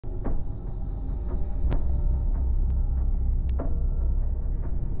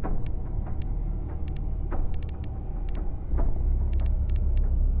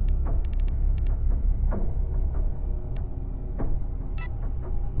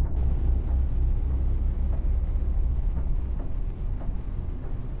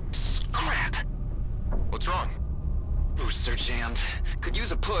What's wrong? Boosts are jammed. Could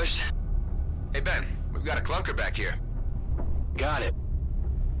use a push. Hey Ben, we've got a clunker back here. Got it.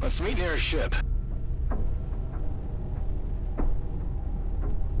 Let's meet near a ship.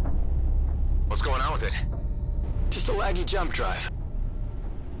 What's going on with it? Just a laggy jump drive.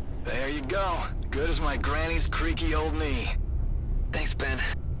 There you go. Good as my granny's creaky old knee. Thanks, Ben.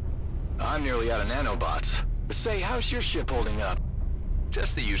 I'm nearly out of nanobots. Say, how's your ship holding up?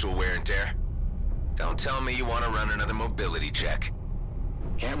 Just the usual wear and tear. Don't tell me you want to run another mobility check.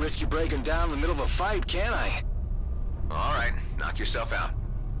 Can't risk you breaking down in the middle of a fight, can I? All right, knock yourself out.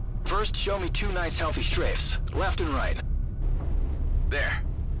 First, show me 2 nice healthy strafes, left and right. There.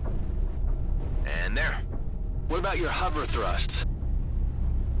 And there. What about your hover thrusts?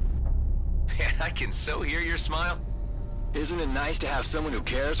 Man, I can so hear your smile. Isn't it nice to have someone who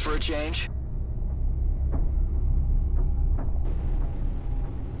cares for a change?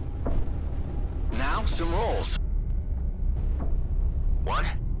 Now, some rolls. 1,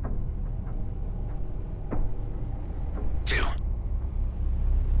 2.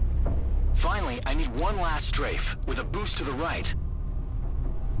 Finally, I need one last strafe, with a boost to the right.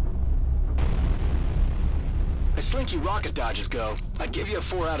 As slinky rocket dodges go, I'd give you a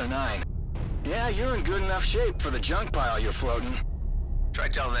 4 out of 9. Yeah, you're in good enough shape for the junk pile you're floating. Try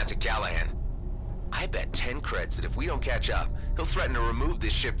telling that to Callahan. I bet 10 creds that if we don't catch up, he'll threaten to remove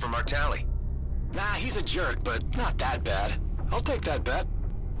this ship from our tally. Nah, he's a jerk, but not that bad. I'll take that bet.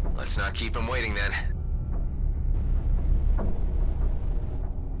 Let's not keep him waiting then.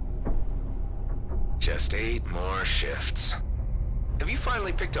 Just 8 more shifts. Have you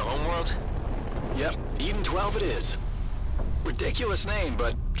finally picked a homeworld? Yep, Eden 12 it is. Ridiculous name,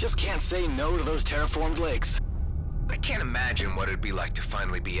 but just can't say no to those terraformed lakes. I can't imagine what it'd be like to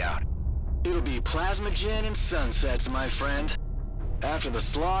finally be out. It'll be plasmagen and sunsets, my friend. After the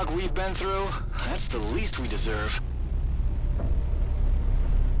slog we've been through, that's the least we deserve.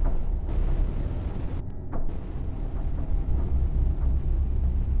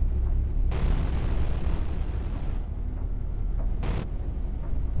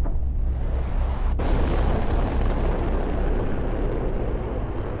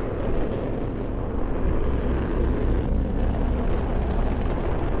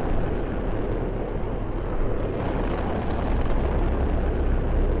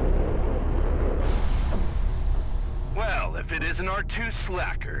 Our 2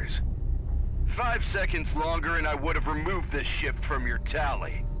 slackers. 5 seconds longer and I would have removed this ship from your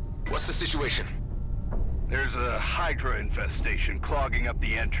tally. What's the situation? There's a Hydra infestation clogging up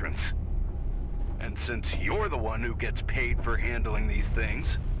the entrance. And since you're the one who gets paid for handling these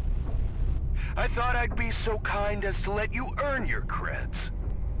things, I thought I'd be so kind as to let you earn your creds.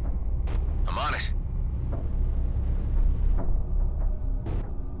 I'm on it.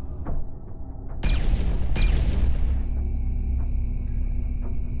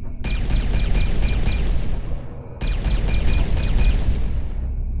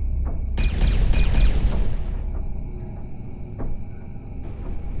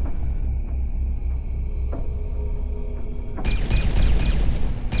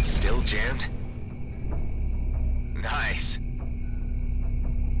 Jammed? Nice.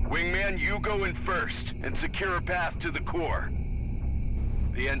 Wingman, you go in first and secure a path to the core.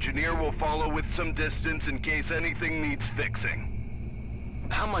 The engineer will follow with some distance in case anything needs fixing.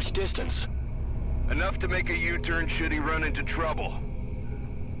 How much distance? Enough to make a U-turn should he run into trouble.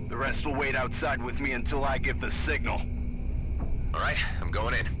 The rest will wait outside with me until I give the signal. All right, I'm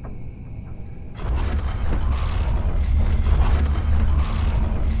going in.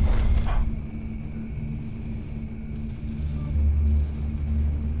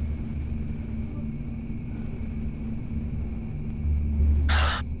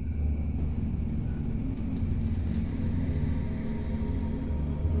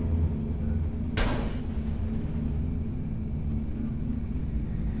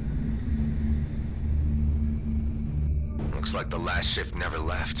 Looks like the last shift never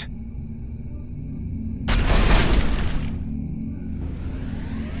left.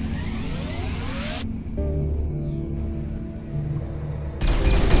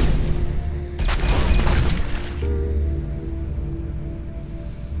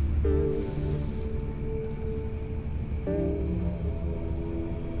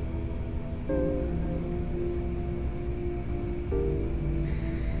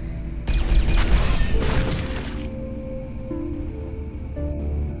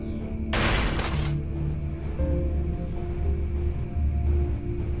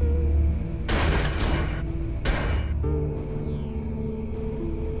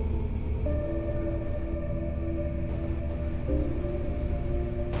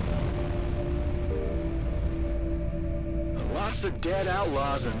 lots of dead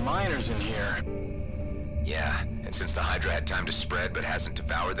outlaws and miners in here. Yeah, and since the Hydra had time to spread but hasn't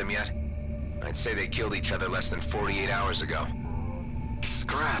devoured them yet, I'd say they killed each other less than 48 hours ago.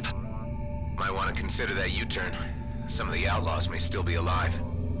 Scrap. Might want to consider that U-turn. Some of the outlaws may still be alive.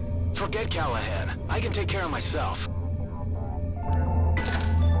 Forget Callahan. I can take care of myself.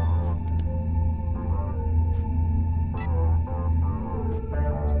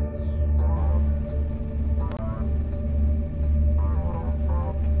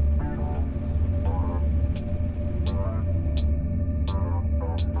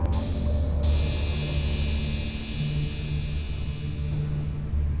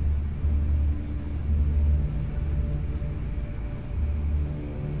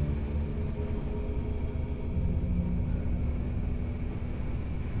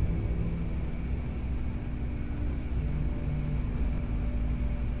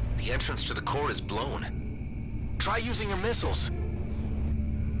 The entrance to the core is blown. Try using your missiles.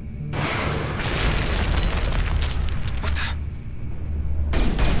 What the?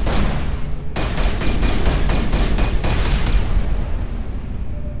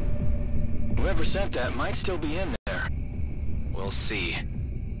 Whoever sent that might still be in there. We'll see.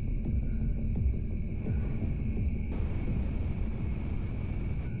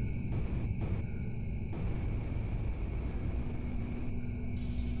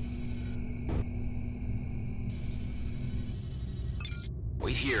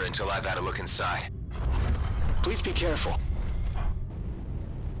 Wait here until I've had a look inside. Please be careful.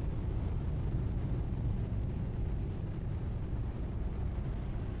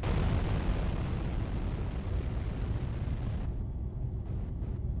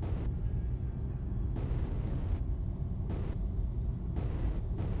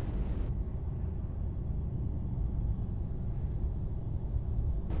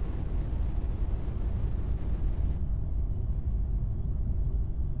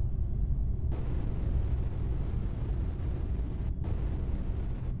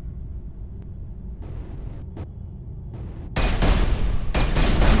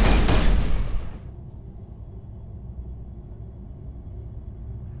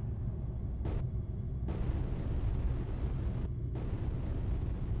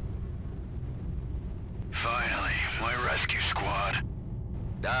 Finally, my rescue squad.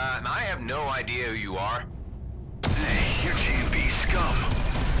 I have no idea who you are. Hey, you're G&B scum.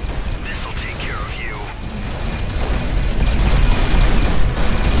 This'll take care of you.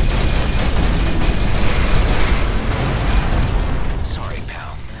 Sorry,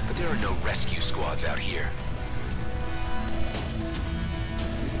 pal, but there are no rescue squads out here.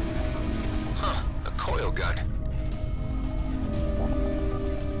 Huh, a coil gun.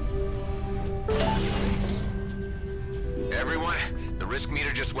 Everyone, the risk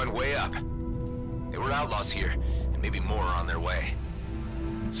meter just went way up. There were outlaws here, and maybe more are on their way.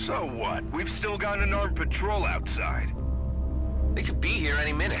 So what? We've still got an armed patrol outside. They could be here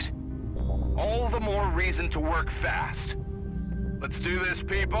any minute. All the more reason to work fast. Let's do this,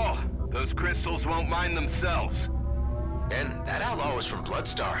 people. Those crystals won't mind themselves. And that outlaw was from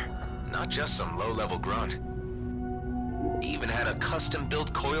Bloodstar, not just some low-level grunt. He even had a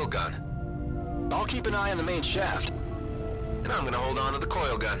custom-built coil gun. I'll keep an eye on the main shaft. And I'm gonna hold on to the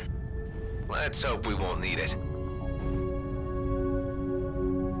coil gun. Let's hope we won't need it.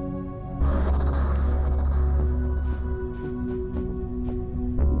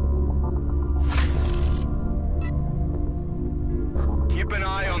 Keep an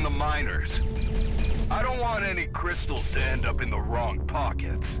eye on the miners. I don't want any crystals to end up in the wrong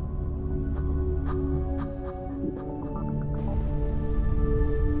pockets.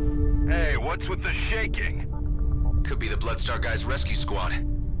 Hey, what's with the shaking? Could be the Bloodstar guys' rescue squad.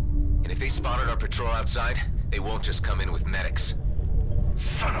 And if they spotted our patrol outside, they won't just come in with medics.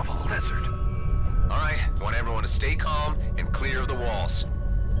 Son of a lizard. Alright, I want everyone to stay calm and clear of the walls.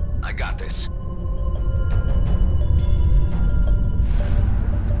 I got this.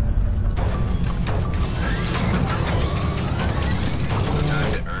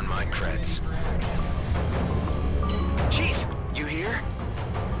 Time to earn my creds. Chief, you here?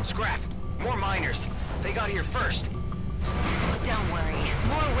 Scrap, more miners. They got here first. Don't worry.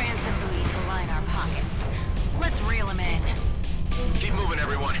 More ransom booty to line our pockets. Let's reel them in. Keep moving,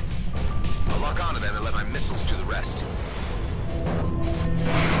 everyone. I'll lock onto them and let my missiles do the rest.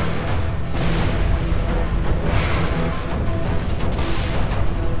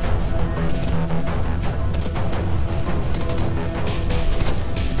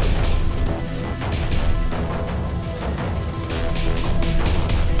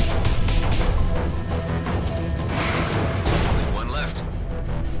 Only one left.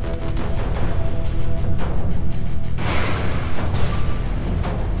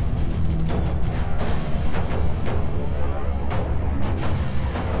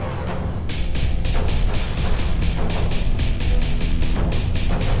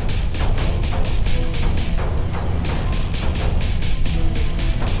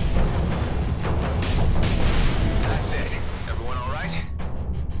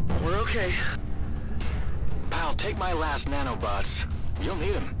 Okay. Pal, take my last nanobots. You'll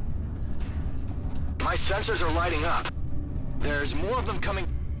need them. My sensors are lighting up. There's more of them coming.